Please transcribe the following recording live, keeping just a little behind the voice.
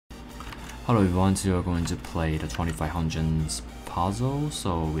Hello everyone, today we're going to play the 2500s puzzle,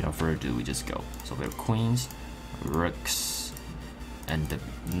 so without further ado, we just go. So we have queens, rooks, and the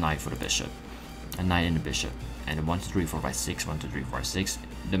knight for the bishop, a knight and the bishop, and 1, 2, 3, 4, 5, 6, 1, 2, 3, 4, 6.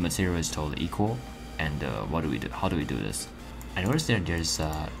 The material is totally equal, and what do we do? How do we do this? I noticed that there's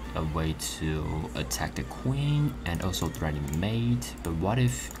a way to attack the queen and also threaten mate, but what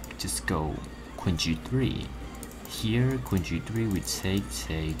if just go queen g3? Here, queen g3, we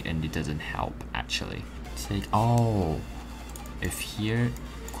take, and it doesn't help actually. Oh, if here,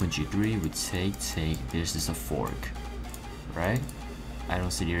 queen g3, we take, this is a fork, right? I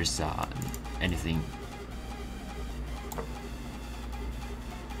don't see there's anything.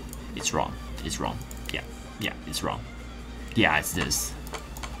 It's wrong, yeah, it's wrong. Yeah, it's this.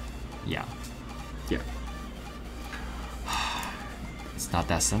 Yeah. It's not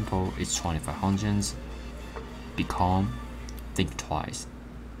that simple, it's 2500s. Be calm, think twice.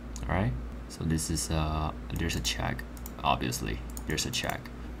 Alright, so this is there's a check. Obviously there's a check,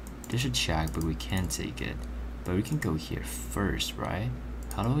 but we can't take it, but we can go here first, right?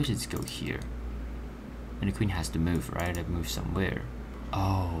 How do we just go here? And the queen has to move, right? It moves somewhere.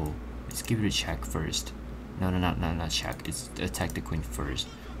 Oh, let's give it a check first. No, not check, it's attack the queen first,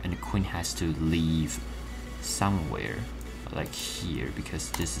 and the queen has to leave somewhere, like here,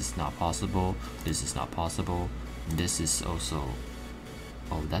 because this is not possible, this is not possible, this is also,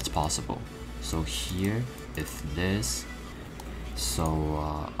 oh, that's possible. So here, if this,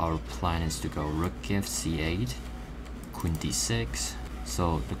 so our plan is to go rook f c8, queen d6.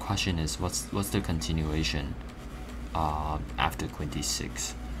 So the question is, what's the continuation after queen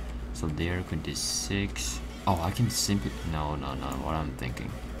d6? So there, queen d6. Oh, I can simply, no, what I'm thinking,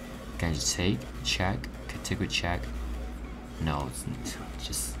 can I just take, check, take a check? No, it's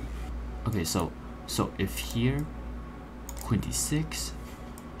just, okay, so if here, queen d6,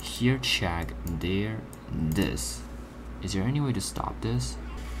 here check, there, this, is there any way to stop this?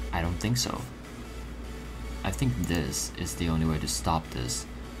 I don't think so. I think this is the only way to stop this,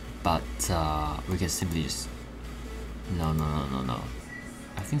 but we can simply just, no.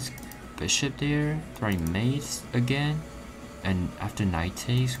 I think it's bishop there, trying mate again, and after knight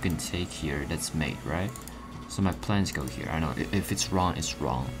takes, we can take here, that's mate, right? So my plans go here. I know if it's wrong, it's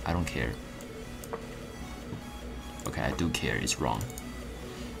wrong. I don't care. Okay, I do care. It's wrong.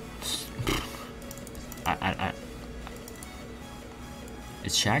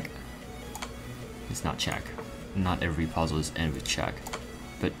 It's check. It's not check. Not every puzzle is end with check.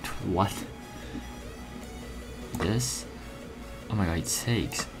 But what? This? Oh my god, it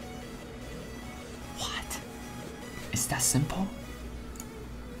takes. What? Is that simple?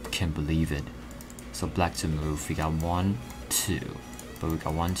 Can't believe it. So black to move, we got 1, 2, but we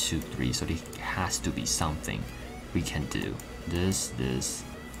got 1, 2, 3, so there has to be something we can do. This,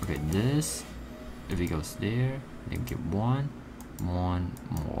 okay, this, if it goes there, then get 1,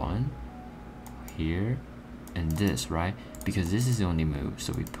 here, and this, right? Because this is the only move,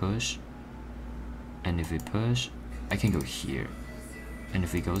 so we push, and if we push, I can go here, and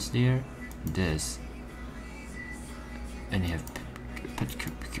if it goes there, this, and you have,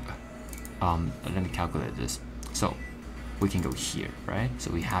 let me calculate this. So we can go here, right?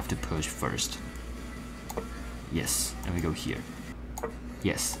 So we have to push first. Yes, and we go here.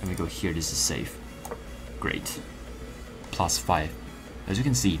 Yes, and we go here. This is safe. Great. +5. As you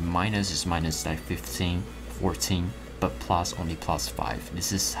can see, minus is minus like 15, 14, but plus only +5.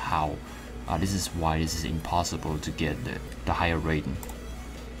 This is how. This is why this is impossible to get the higher rating.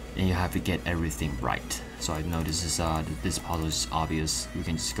 And you have to get everything right. So I know this is this puzzle is obvious. We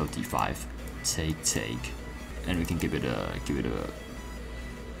can just go d5, take, and we can give it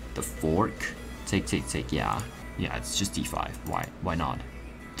the fork, take. Yeah, it's just d5. Why not?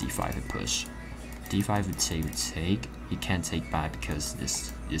 d5 and push. d5 we take. You can't take back because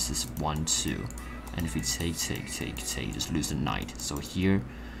this is 1, 2, and if we take, just lose the knight. So here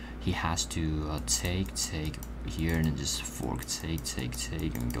he has to take here and then just fork, take,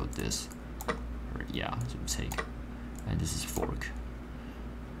 and go this. Yeah, so take, and this is fork.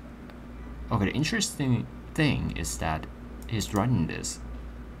 Okay, the interesting thing is that he's running this,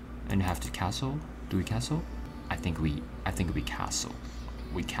 and you have to castle. Do we castle? I think we castle.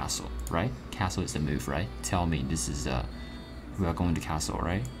 We castle, right? Castle is the move, right? Tell me this is we are going to castle,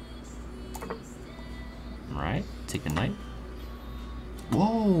 right? Right? Take the knight.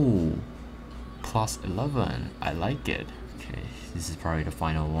 Whoa! +11. I like it. Okay, this is probably the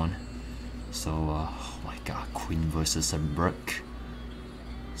final one. So, oh my god, queen versus a rook.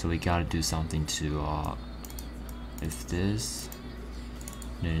 So we gotta do something to, if this,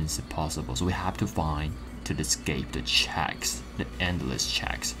 then it's impossible. So we have to find to escape the checks, the endless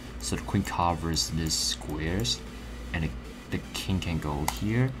checks. So the queen covers these squares, and the king can go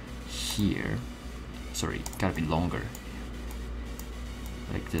here, here. Sorry, gotta be longer.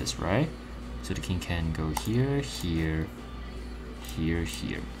 Like this, right? So the king can go here, here, here,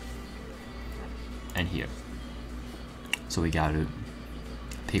 here, and here. So we gotta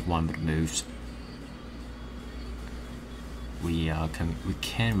pick one of the moves. We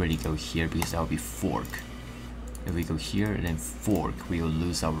can't really go here because that would be fork. If we go here and then fork, we will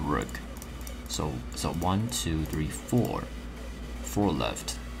lose our rook. So 1, 2, 3, 4. 4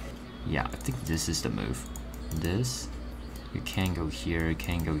 left. Yeah, I think this is the move. This, you can't go here, you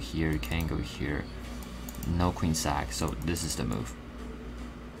can't go here, you can't go here. No queen sack, so this is the move.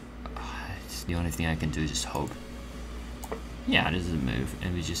 It's the only thing I can do is just hope. Yeah, this is the move,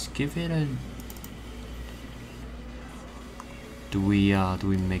 and we just give it a. Do we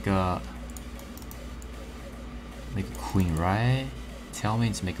make a queen, right? Tell me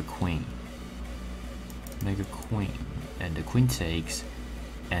it's make a queen. Make a queen, and the queen takes,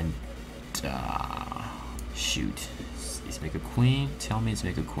 and shoot, it's make a queen. Tell me it's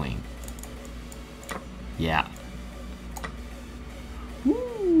make a queen. Yeah.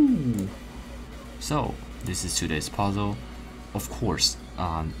 Woo! So this is today's puzzle. Of course,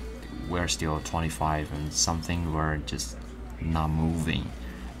 we're still 25 and something. We're just not moving.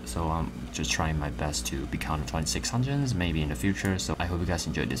 So I'm just trying my best to become 2600s maybe in the future. So I hope you guys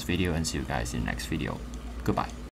enjoyed this video and see you guys in the next video. Goodbye.